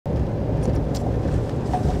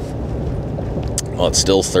Well, it's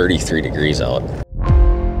still 33 degrees out.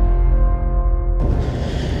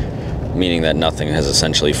 Meaning that nothing has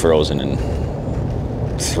essentially frozen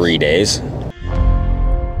in 3 days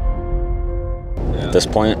at this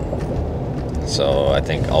point. So I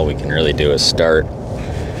think all we can really do is start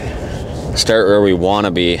where we want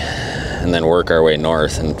to be and then work our way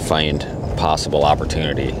north and find possible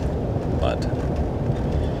opportunity. But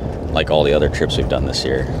like all the other trips we've done this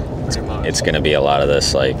year, it's going to be a lot of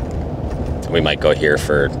this, like, we might go here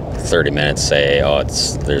for 30 minutes, say, oh,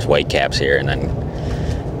 there's whitecaps here, and then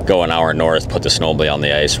go an hour north, put the snowmobile on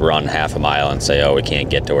the ice, run half a mile, and say, oh, we can't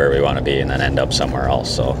get to where we want to be, and then end up somewhere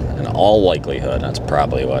else. So in all likelihood, that's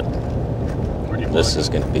probably what this is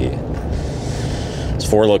going to be. It's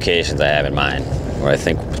 4 locations I have in mind. What I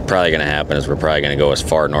think is probably going to happen is we're probably going to go as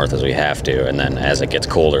far north as we have to, and then as it gets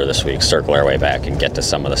colder this week, circle our way back and get to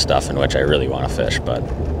some of the stuff in which I really want to fish. But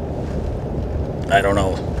I don't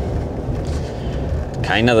know.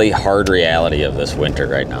 Kind of the hard reality of this winter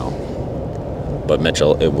right now. But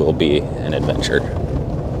Mitchell, it will be an adventure.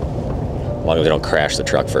 As long as we don't crash the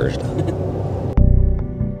truck first.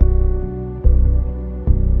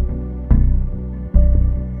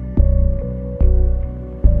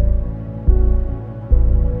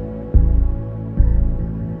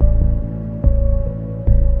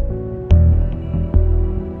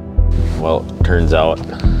 Well, turns out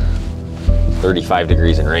 35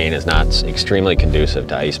 degrees and rain is not extremely conducive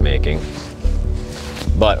to ice making.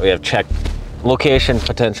 But we have checked location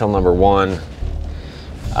potential number 1. It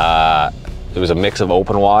was a mix of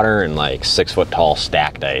open water and like 6 foot tall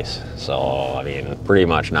stacked ice. So, I mean, pretty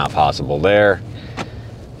much not possible there.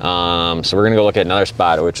 So we're gonna go look at another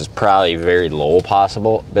spot, which is probably very low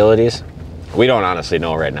possibilities. We don't honestly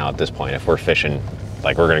know right now at this point if we're fishing,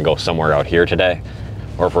 like we're gonna go somewhere out here today,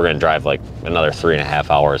 or if we're gonna drive like another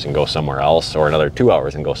 3.5 hours and go somewhere else, or another 2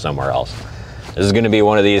 hours and go somewhere else. This is gonna be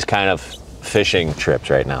one of these kind of fishing trips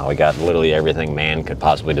right now. We got literally everything man could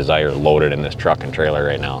possibly desire loaded in this truck and trailer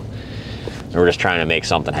right now. And we're just trying to make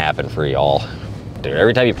something happen for y'all. Dude,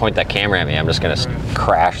 every time you point that camera at me, I'm just gonna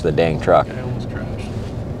crash the dang truck. I almost crashed.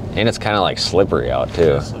 And it's kind of like slippery out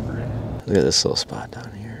too. Slippery. Look at this little spot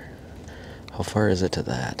down here. How far is it to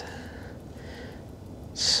that?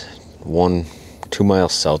 It's 2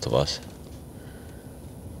 miles south of us.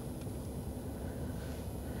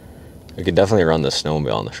 We could definitely run the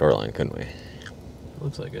snowmobile on the shoreline, couldn't we?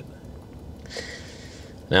 Looks like it.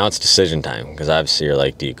 Now it's decision time, because obviously you're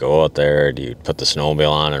like, do you go out there, do you put the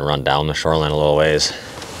snowmobile on and run down the shoreline a little ways?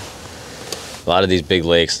 A lot of these big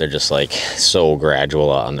lakes, they're just like so gradual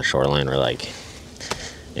on the shoreline, where like,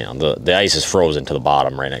 you know, the ice is frozen to the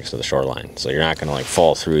bottom right next to the shoreline. So you're not gonna like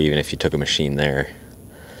fall through even if you took a machine there.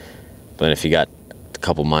 But if you got a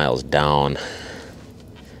couple miles down,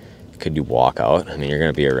 could you walk out? I mean, you're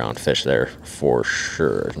gonna be around fish there for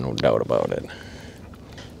sure, there's no doubt about it.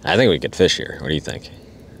 I think we could fish here. What do you think?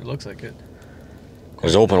 It looks like it.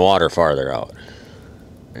 There's open water farther out.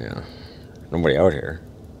 Yeah, nobody out here.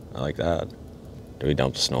 I like that. Do we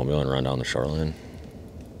dump the snowmobile and run down the shoreline?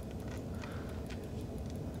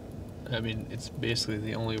 I mean, it's basically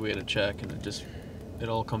the only way to check, and it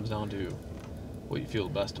all comes down to what you feel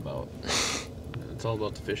best about. It's all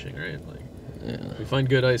about the fishing, right? Like, yeah. If we find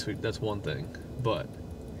good ice, that's one thing, but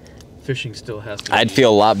fishing still has to. I'd feel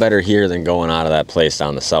a lot better here than going out of that place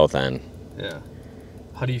down the south end. Yeah.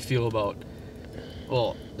 How do you feel about?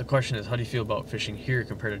 Well, the question is, how do you feel about fishing here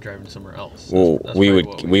compared to driving somewhere else? That's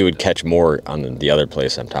we would catch more on the other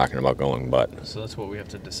place I'm talking about going, but so that's what we have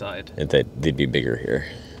to decide. They'd be bigger here.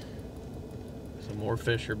 So more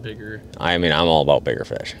fish or bigger? I mean, I'm all about bigger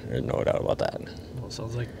fish. There's no doubt about that. Well, it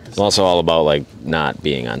sounds like I'm also all about like not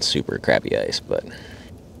being on super crappy ice, but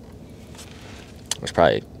it's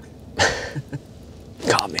probably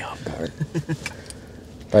caught me off guard.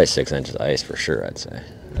 Probably 6 inches of ice for sure, I'd say.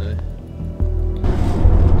 Really?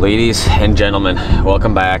 Ladies and gentlemen,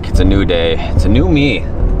 welcome back. It's a new day. It's a new me.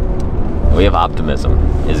 We have optimism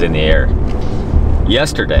is in the air.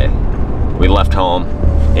 Yesterday, we left home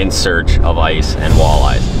in search of ice and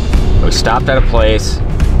walleyes. We stopped at a place.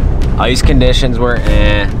 Ice conditions were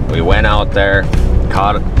we went out there,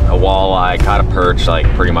 caught a walleye, caught a perch like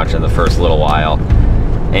pretty much in the first little while.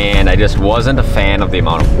 And I just wasn't a fan of the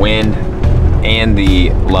amount of wind and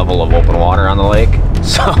the level of open water on the lake.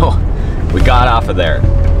 So we got off of there.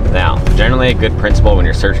 Now, generally a good principle when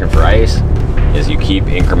you're searching for ice is you keep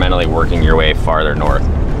incrementally working your way farther north.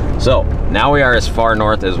 So now we are as far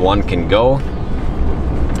north as one can go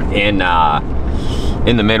in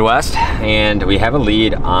the Midwest, and we have a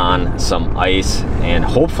lead on some ice, and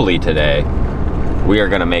hopefully today we are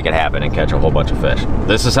gonna make it happen and catch a whole bunch of fish.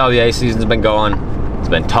 This is how the ice season's been going. It's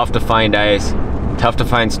been tough to find ice, tough to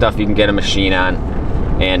find stuff you can get a machine on.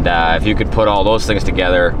 And if you could put all those things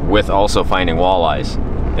together with also finding walleyes,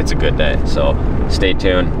 it's a good day. So stay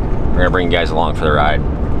tuned. We're gonna bring you guys along for the ride.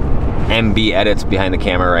 MB Edits behind the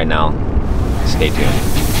camera right now. Stay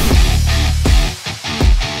tuned.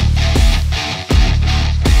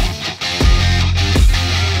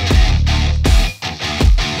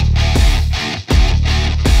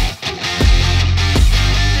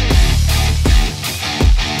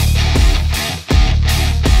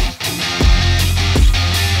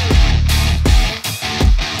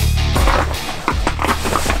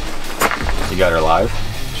 You got her live?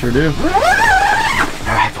 Sure do.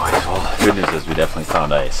 Alright boys, well the good news is we definitely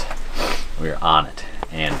found ice. We are on it,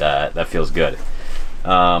 and that feels good.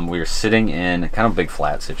 We are sitting in kind of a big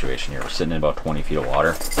flat situation here. We're sitting in about 20 feet of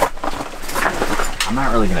water. I'm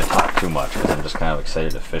not really going to talk too much because I'm just kind of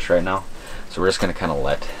excited to fish right now. So we're just going to kind of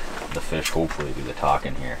let the fish hopefully do the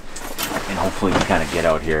talking here. And hopefully we kind of get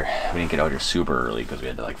out here. We didn't get out here super early because we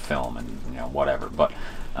had to like film and you know whatever. But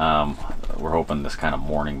we're hoping this kind of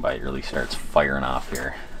morning bite really starts firing off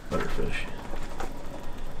here. Better fish.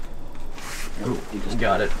 Oh, you just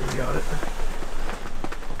got it. You got it.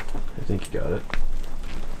 I think you got it.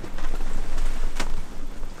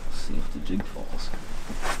 Let's see if the jig falls.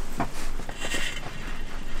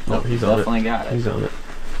 Oh, he's on it. Definitely got it. He's on it.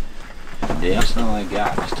 Definitely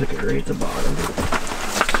got it. Stick it right at the bottom.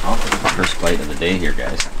 Oh, first bite of the day here,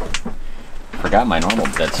 guys. Forgot my normal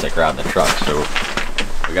dead stick rod in the truck, so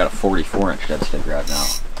we got a 44-inch dead stick rod now.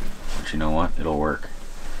 But you know what? It'll work.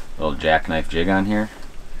 Little jackknife jig on here.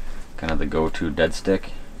 Kind of the go-to dead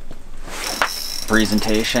stick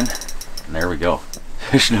presentation. And there we go.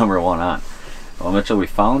 Fish number 1 on. Well, Mitchell, we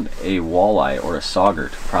found a walleye or a sauger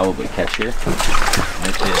to probably catch here.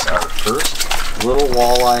 Which is our first little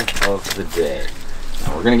walleye of the day.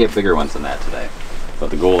 Now, we're going to get bigger ones than that today. But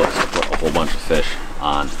the goal is to put a whole bunch of fish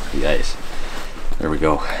on the ice. There we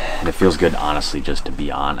go. And it feels good, honestly, just to be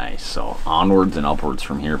on ice. So onwards and upwards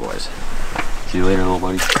from here, boys. See you later, little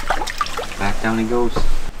buddy. Back down he goes.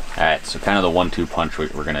 Alright, so kind of the 1-2 punch we're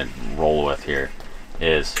going to roll with here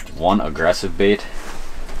is one aggressive bait,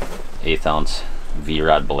 1/8 ounce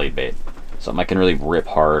V-rod blade bait. Something I can really rip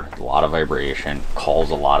hard, a lot of vibration, calls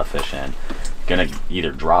a lot of fish in. Gonna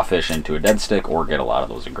either draw fish into a dead stick or get a lot of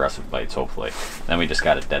those aggressive bites, hopefully. Then we just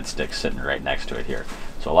got a dead stick sitting right next to it here.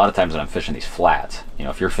 So a lot of times when I'm fishing these flats, you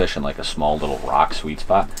know, if you're fishing like a small little rock sweet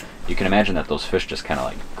spot, you can imagine that those fish just kind of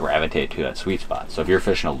like gravitate to that sweet spot. So if you're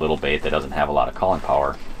fishing a little bait that doesn't have a lot of calling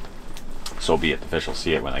power, so be it, the fish will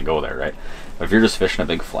see it when they go there, right? But if you're just fishing a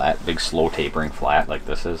big flat, big slow tapering flat like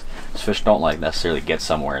this is, these fish don't like necessarily get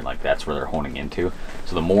somewhere and like that's where they're honing into.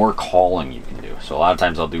 So the more calling you can do. So a lot of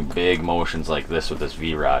times I'll do big motions like this with this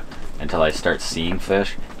V-rod until I start seeing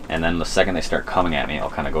fish, and then the second they start coming at me, I'll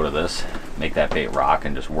kind of go to this, make that bait rock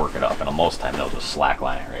and just work it up, and most time they'll just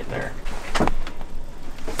slackline it right there.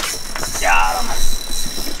 Got him.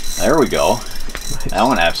 There we go. Nice. That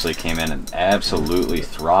one absolutely came in and absolutely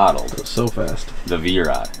throttled. So fast. The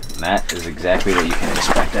V-rod. And that is exactly what you can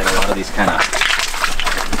expect at a lot of these kind of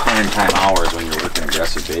prime time hours when you're working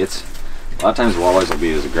aggressive baits. A lot of times walleyes will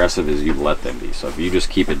be as aggressive as you let them be. So if you just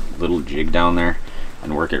keep a little jig down there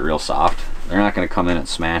and work it real soft, they're not going to come in and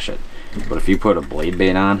smash it. But if you put a blade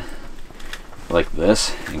bait on like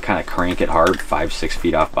this and kind of crank it hard 5-6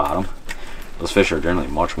 feet off bottom, those fish are generally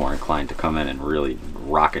much more inclined to come in and really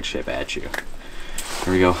rocket ship at you.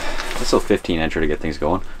 Here we go. That's a 15-incher to get things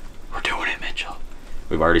going. We're doing it, Mitchell.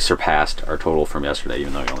 We've already surpassed our total from yesterday,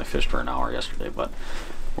 even though we only fished for an hour yesterday, but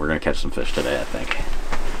we're gonna catch some fish today, I think.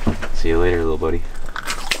 See you later, little buddy.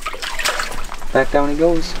 Back down he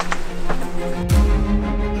goes.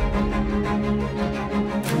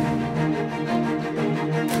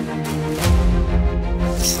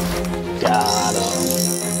 Got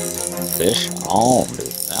him. Fish on, dude.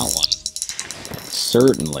 That one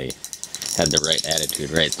certainly had the right attitude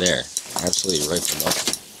right there. Absolutely rifled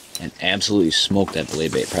up and absolutely smoked that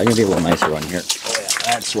blade bait. Probably gonna be a little nicer one here. Oh yeah,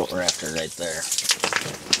 that's what we're after right there.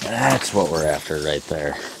 That's what we're after right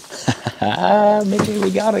there. Maybe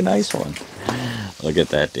we got a nice one. Look at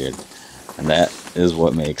that, dude. And that is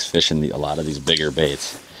what makes fishing a lot of these bigger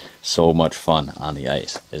baits so much fun on the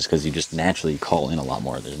ice, is because you just naturally call in a lot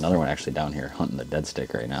more. There's another one actually down here hunting the dead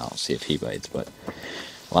stick right now. I'll see if he bites, but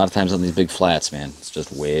a lot of times on these big flats, man, it's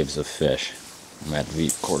just waves of fish. I'm at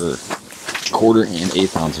the quarter and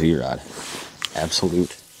 1/8 ounce V-rod.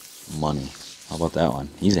 Absolute money. How about that one?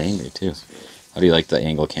 He's angry too. How do you like the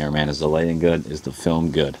angle, cameraman? Is the lighting good? Is the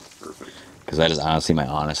film good? Perfect. Because that is honestly my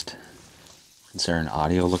honest concern.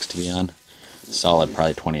 Audio looks to be on. Solid,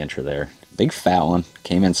 probably 20-incher there. Big fat one.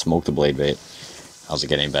 Came in, smoked the blade bait. How's it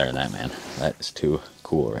getting better than that, man? That is too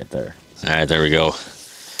cool right there. All right, there we go.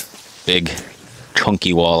 Big,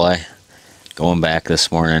 chunky walleye. Going back this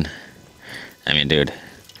morning. I mean, dude,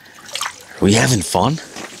 are we having fun?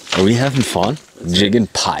 Are we having fun? Jigging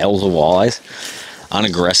piles of walleyes on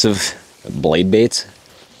aggressive blade baits?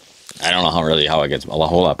 I don't know how it gets a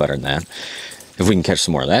whole lot better than that. If we can catch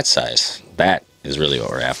some more of that size, that is really what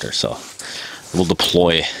we're after. So we'll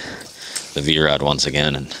deploy the V-Rod once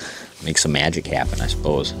again and make some magic happen, I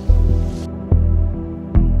suppose.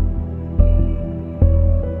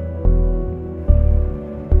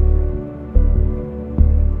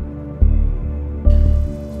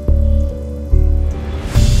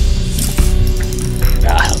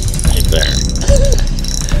 Ah, right there.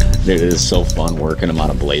 Dude, it is so fun working them on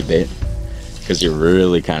a blade bait because you're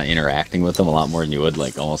really kind of interacting with them a lot more than you would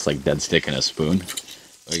like almost like dead stick in a spoon.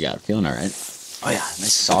 What you got? Feeling all right? Oh yeah,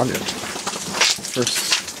 nice sauger. First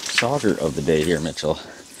sauger of the day here, Mitchell.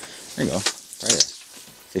 There you go. Right there.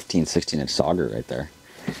 15, 16-inch sauger right there.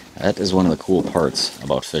 That is one of the cool parts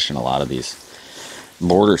about fishing a lot of these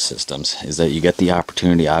border systems is that you get the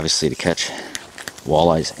opportunity, obviously, to catch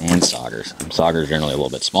walleyes and saugers. Saugers are generally a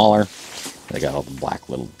little bit smaller. They got all the black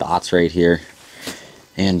little dots right here.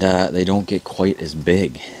 And they don't get quite as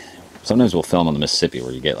big. Sometimes we'll film on the Mississippi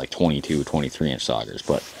where you get like 22, 23-inch saugers.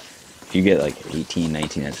 But if you get like 18,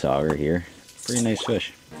 19-inch sauger here, pretty nice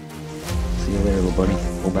fish. See you later, little buddy.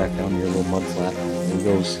 Go back down to your little mud flat. There he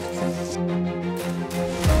goes.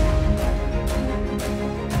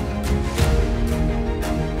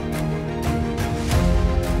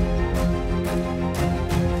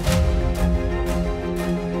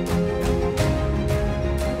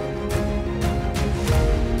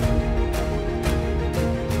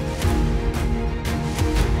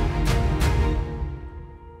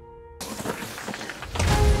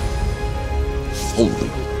 Holy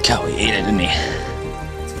cow, he ate it, didn't he? I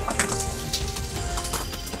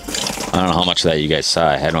don't know how much of that you guys saw.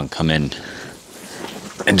 I had one come in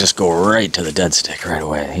and just go right to the dead stick right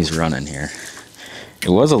away. He's running here. It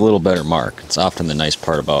was a little better mark. It's often the nice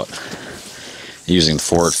part about using the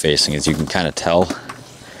forward facing is you can kind of tell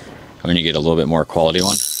when you get a little bit more quality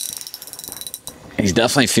one. He's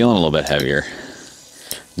definitely feeling a little bit heavier.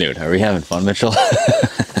 Dude, are we having fun, Mitchell?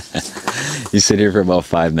 You sit here for about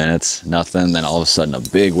 5 minutes, nothing, then all of a sudden a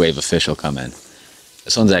big wave of fish will come in.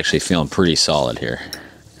 This one's actually feeling pretty solid here.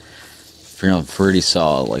 Feeling pretty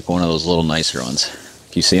solid, like one of those little nicer ones.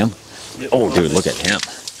 Can you see him? Yep. Oh, dude, look at him.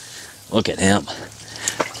 Look at him.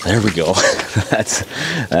 There we go.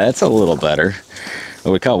 That's a little better.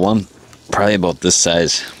 We caught one probably about this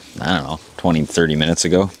size, I don't know, 20, 30 minutes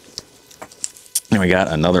ago. And we got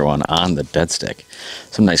another one on the dead stick.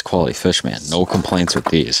 Some nice quality fish, man. No complaints with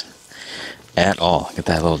these at all. Get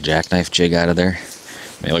that little jackknife jig out of there.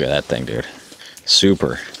 I mean, look at that thing, dude.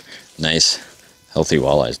 Super nice, healthy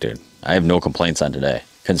walleyes, dude. I have no complaints on today,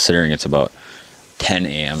 considering it's about 10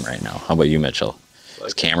 a.m. right now. How about you, Mitchell?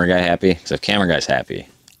 Is camera guy happy? Because if camera guy's happy,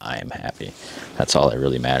 I am happy. That's all that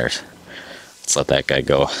really matters. Let's let that guy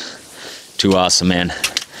go. Too awesome, man.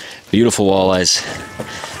 Beautiful walleyes,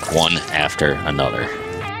 one after another.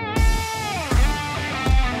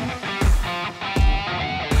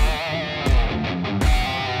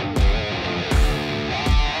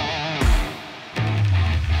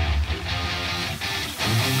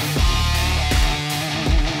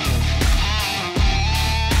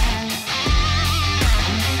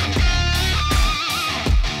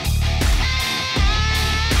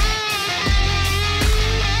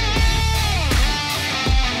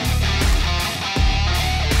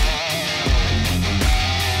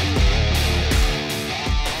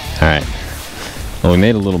 Alright, well, we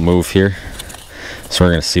made a little move here, so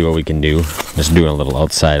we're going to see what we can do. Just doing a little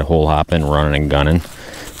outside hole hopping, running and gunning.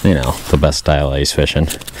 You know, the best style ice fishing.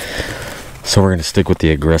 So we're going to stick with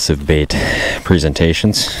the aggressive bait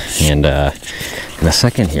presentations, and in a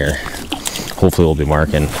second here, hopefully we'll be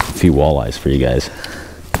marking a few walleyes for you guys.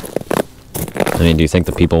 I mean, do you think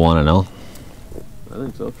the people want to know? I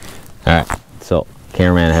think so. Alright, so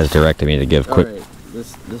cameraman has directed me to give quick... Right.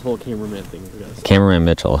 This whole cameraman thing, guys. Cameraman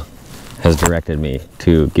Mitchell has directed me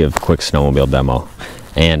to give quick snowmobile demo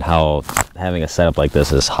and how having a setup like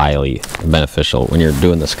this is highly beneficial when you're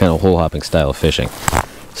doing this kind of hole hopping style of fishing.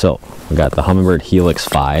 So we got the Humminbird Helix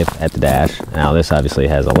 5 at the dash. Now this obviously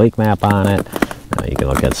has a lake map on it. You can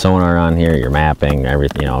look at sonar on here, your mapping,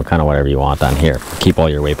 everything, you know, kind of whatever you want on here. Keep all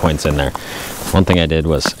your waypoints in there. One thing I did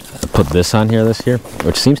was put this on here this year,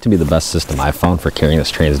 which seems to be the best system I've found for carrying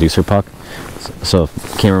this transducer puck. So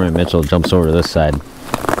if cameraman Mitchell jumps over to this side,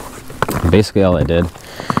 basically all I did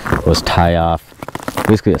was tie off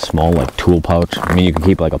basically a small like tool pouch. I mean, you can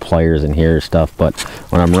keep like a pliers in here or stuff, but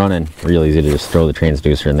when I'm running, real easy to just throw the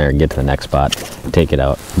transducer in there and get to the next spot, take it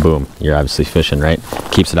out, boom, you're obviously fishing, right?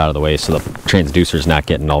 Keeps it out of the way so the transducer's not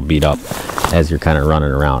getting all beat up as you're kind of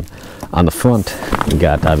running around. On the front, we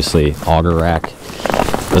got obviously auger rack.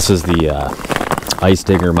 This is the ice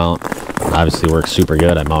digger mount. Obviously works super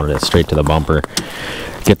good. I mounted it straight to the bumper.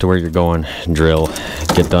 Get to where you're going, drill,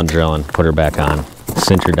 get done drilling, put her back on,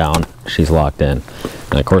 cinch her down, she's locked in.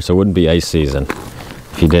 And of course it wouldn't be ice season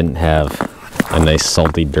if you didn't have a nice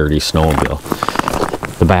salty dirty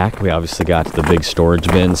snowmobile. The back, we obviously got the big storage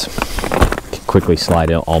bins. Quickly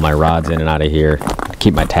slide all my rods in and out of here,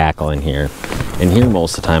 keep my tackle in here. And here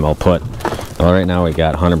most of the time I'll put, well, right now we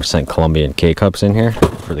got 100% Colombian K-cups in here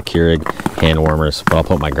for the Keurig, hand warmers, but I'll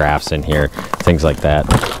put my graphs in here, things like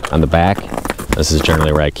that. On the back, this is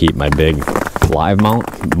generally where I keep my big live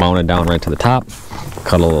mount, mounted down right to the top.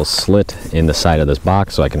 Cut a little slit in the side of this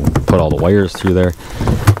box so I can put all the wires through there.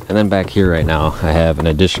 And then back here right now, I have an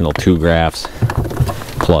additional 2 graphs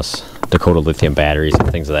plus Dakota lithium batteries and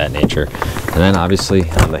things of that nature. And then obviously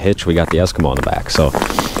on the hitch, we got the Eskimo on the back. So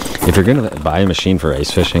if you're gonna buy a machine for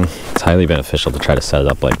ice fishing, it's highly beneficial to try to set it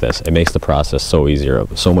up like this. It makes the process so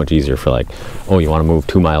much easier for like, oh, you wanna move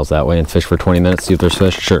 2 miles that way and fish for 20 minutes, see if there's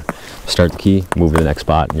fish? Sure. Start the key, move to the next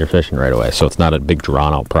spot, and you're fishing right away. So it's not a big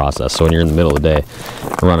drawn out process. So when you're in the middle of the day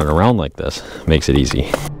running around like this, it makes it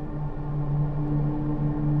easy.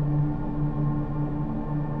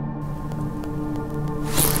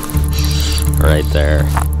 Right there.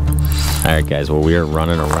 All right, guys, well, we are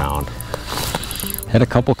running around. Had a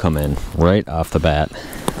couple come in right off the bat.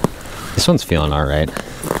 This one's feeling all right.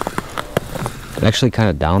 It actually kind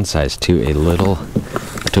of downsized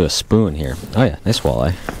to a spoon here. Oh yeah, nice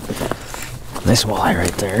walleye. Nice walleye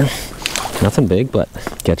right there. Nothing big, but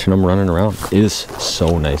catching them running around. It is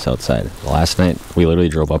so nice outside. Last night, we literally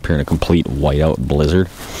drove up here in a complete whiteout blizzard.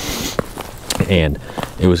 And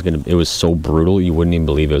it was so brutal, you wouldn't even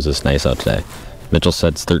believe it was this nice out today. Mitchell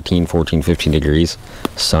said it's 13, 14, 15 degrees,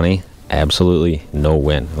 sunny, absolutely no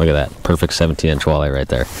wind. Look at that, perfect 17-inch walleye right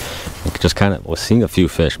there. Just kind of was seeing a few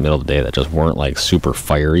fish middle of the day that just weren't like super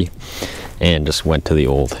fiery, and just went to the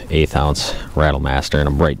old 1/8 ounce Rattle Master in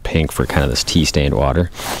a bright pink for kind of this tea-stained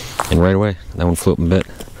water. And right away, that one flew up a bit.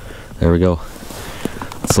 There we go.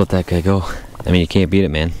 Let's let that guy go. I mean, you can't beat it,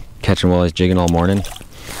 man. Catching walleyes, jigging all morning,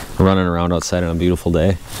 running around outside on a beautiful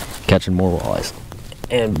day, catching more walleyes.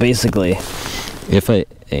 And basically, if I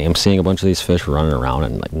am seeing a bunch of these fish running around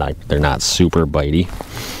and like they're not super bitey,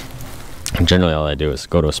 generally all I do is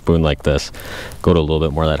go to a spoon like this, go to a little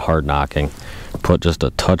bit more of that hard knocking, put just a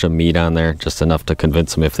touch of meat on there, just enough to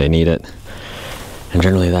convince them if they need it. And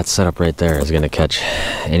generally that setup right there is going to catch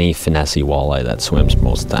any finessey walleye that swims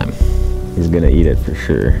most of the time. He's going to eat it for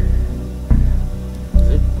sure.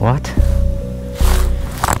 What?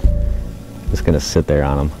 Just going to sit there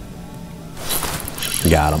on him.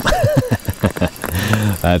 Got him.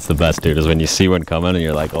 That's the best, dude, is when you see one coming and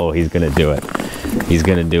you're like, oh, he's going to do it. He's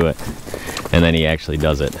going to do it. And then he actually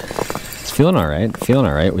does it. It's feeling all right. Feeling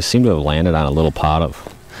all right. We seem to have landed on a little pot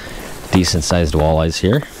of decent-sized walleyes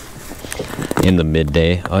here in the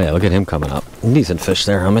midday. Oh, yeah, look at him coming up. Decent fish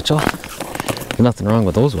there, huh, Mitchell? There's nothing wrong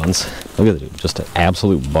with those ones. Look at the dude. Just an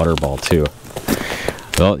absolute butterball, too.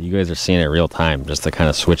 Well, you guys are seeing it real time, just to kind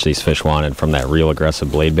of switch these fish wanted from that real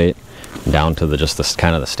aggressive blade bait down to just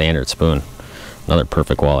kind of the standard spoon. Another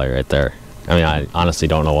perfect walleye right there. I mean, I honestly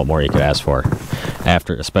don't know what more you could ask for.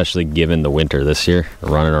 After, especially given the winter this year,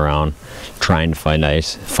 running around, trying to find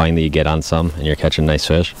ice, finally you get on some and you're catching nice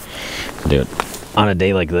fish. Dude, on a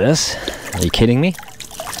day like this, are you kidding me?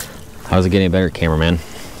 How's it getting better, cameraman?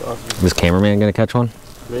 Awesome. Is cameraman gonna catch one?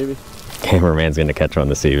 Maybe. Cameraman's gonna catch one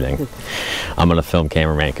this evening. I'm gonna film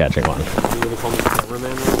cameraman catching one. You gonna call me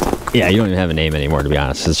cameraman? Yeah, you don't even have a name anymore, to be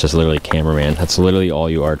honest. It's just literally cameraman. That's literally all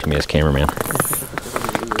you are to me, is cameraman.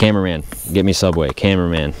 Cameraman, get me Subway.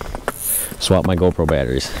 Cameraman, swap my GoPro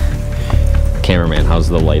batteries. Cameraman, how's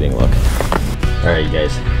the lighting look? All right, you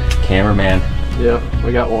guys. Cameraman. Yeah,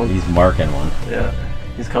 we got one. He's marking one. Yeah,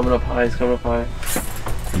 he's coming up high. He's coming up high.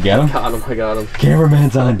 You got him? I got him.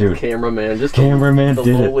 Cameraman's on, dude. Cameraman, just cameraman the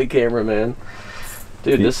did lowly cameraman.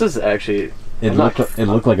 Dude, this is actually. It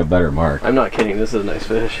looked like a better mark. I'm not kidding. This is a nice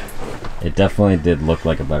fish. It definitely did look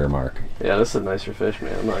like a better mark. Yeah, this is a nicer fish,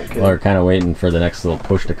 man. I'm not kidding. Well, we're kind of waiting for the next little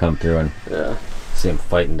push to come through and see him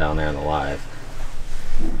fighting down there on the live.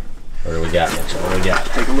 What do we got, Mitchell? What do we got?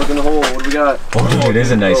 Take a look in the hole. What do we got? Oh, it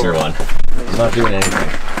is a nicer one. I'm not doing anything.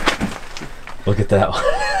 Look at that one.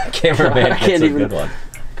 Cameraman gets a good one.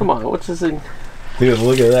 Come on, what's this thing? Dude,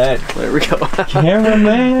 look at that. There we go.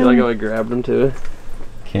 Cameraman. You like how I grabbed him too?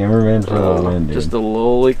 Cameraman for the win, dude. Just a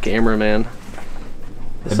lowly cameraman.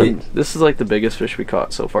 This is like the biggest fish we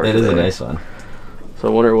caught so far. It is a nice one. So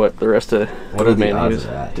I wonder what the rest of. What are the odds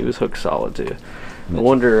of that? He was hooked solid too. I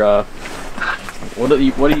wonder. What do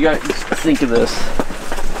you guys think of this?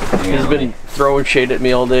 He's been throwing shade at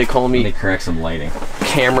me all day, calling me. Let me correct some lighting.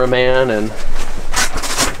 Cameraman, and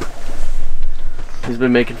he's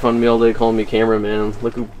been making fun of me all day, calling me cameraman.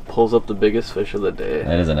 Look who pulls up the biggest fish of the day.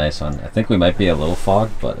 That is a nice one. I think we might be a little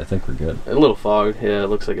fogged, but I think we're good. A little fog, yeah. It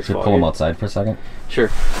looks like it's foggy. Should we pull him outside for a second? Sure.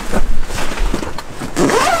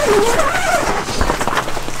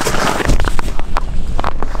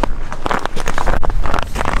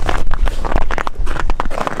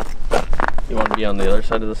 You want to be on the other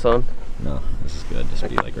side of the sun? No, this is good. Just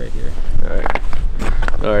be like right here.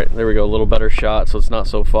 All right, there we go. A little better shot, so it's not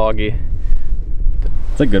so foggy.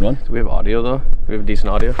 It's a good one. Do we have audio though? We have decent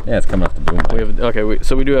audio. Yeah, it's coming off the boom mic.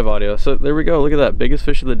 So we do have audio. So there we go. Look at that, biggest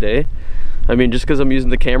fish of the day. I mean, just because I'm using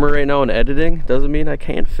the camera right now and editing doesn't mean I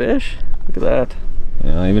can't fish. Look at that.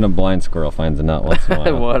 Yeah, even a blind squirrel finds a nut once in a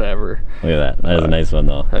while. Whatever. Look at that. That is a nice one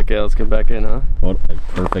though. Okay, let's get back in, huh? What a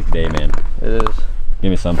perfect day, man. It is.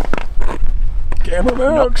 Give me some.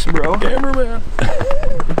 Cameraman. Nuts, bro. Cameraman.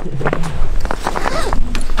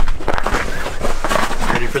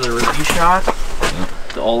 Ready for the release shot? Yeah.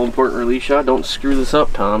 The all-important release shot. Don't screw this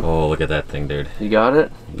up, Tom. Oh, look at that thing, dude. You got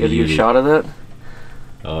it? You got a good shot of that?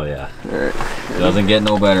 Oh, yeah. Alright. Doesn't get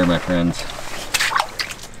no better, my friends.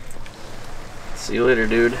 See you later,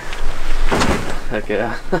 dude. Heck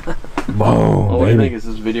yeah. Boom, Oh, what do you think? Is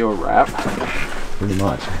this video a wrap? Pretty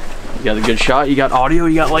much. You got a good shot, you got audio,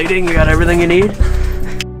 you got lighting, you got everything you need?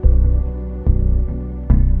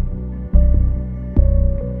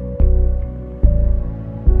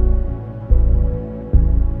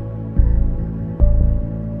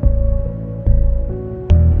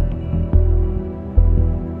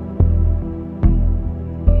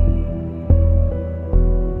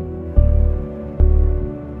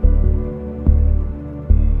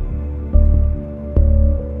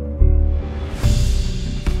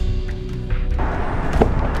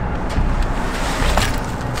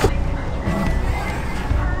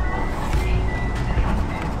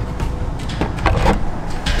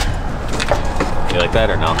 You like that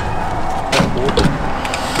or no?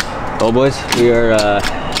 Well, boys, we are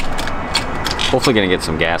hopefully gonna get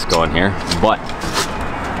some gas going here, but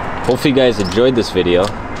hopefully you guys enjoyed this video.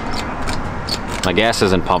 My gas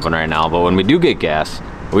isn't pumping right now, but when we do get gas,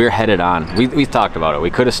 we are headed on. We talked about it.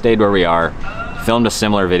 We could have stayed where we are, filmed a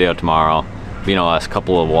similar video tomorrow. You know, a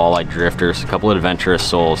couple of walleye drifters, a couple of adventurous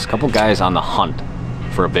souls, a couple guys on the hunt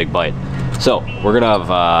for a big bite. So we're gonna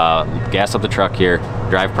have gas up the truck here,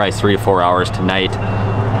 drive probably 3 to 4 hours tonight,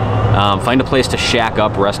 find a place to shack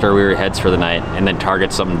up, rest our weary heads for the night, and then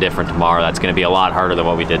target something different tomorrow. That's gonna be a lot harder than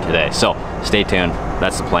what we did today. So stay tuned,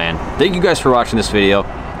 that's the plan. Thank you guys for watching this video.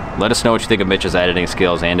 Let us know what you think of Mitch's editing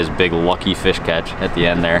skills and his big lucky fish catch at the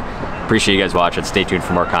end there. Appreciate you guys watching. Stay tuned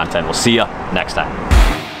for more content. We'll see ya next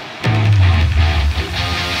time.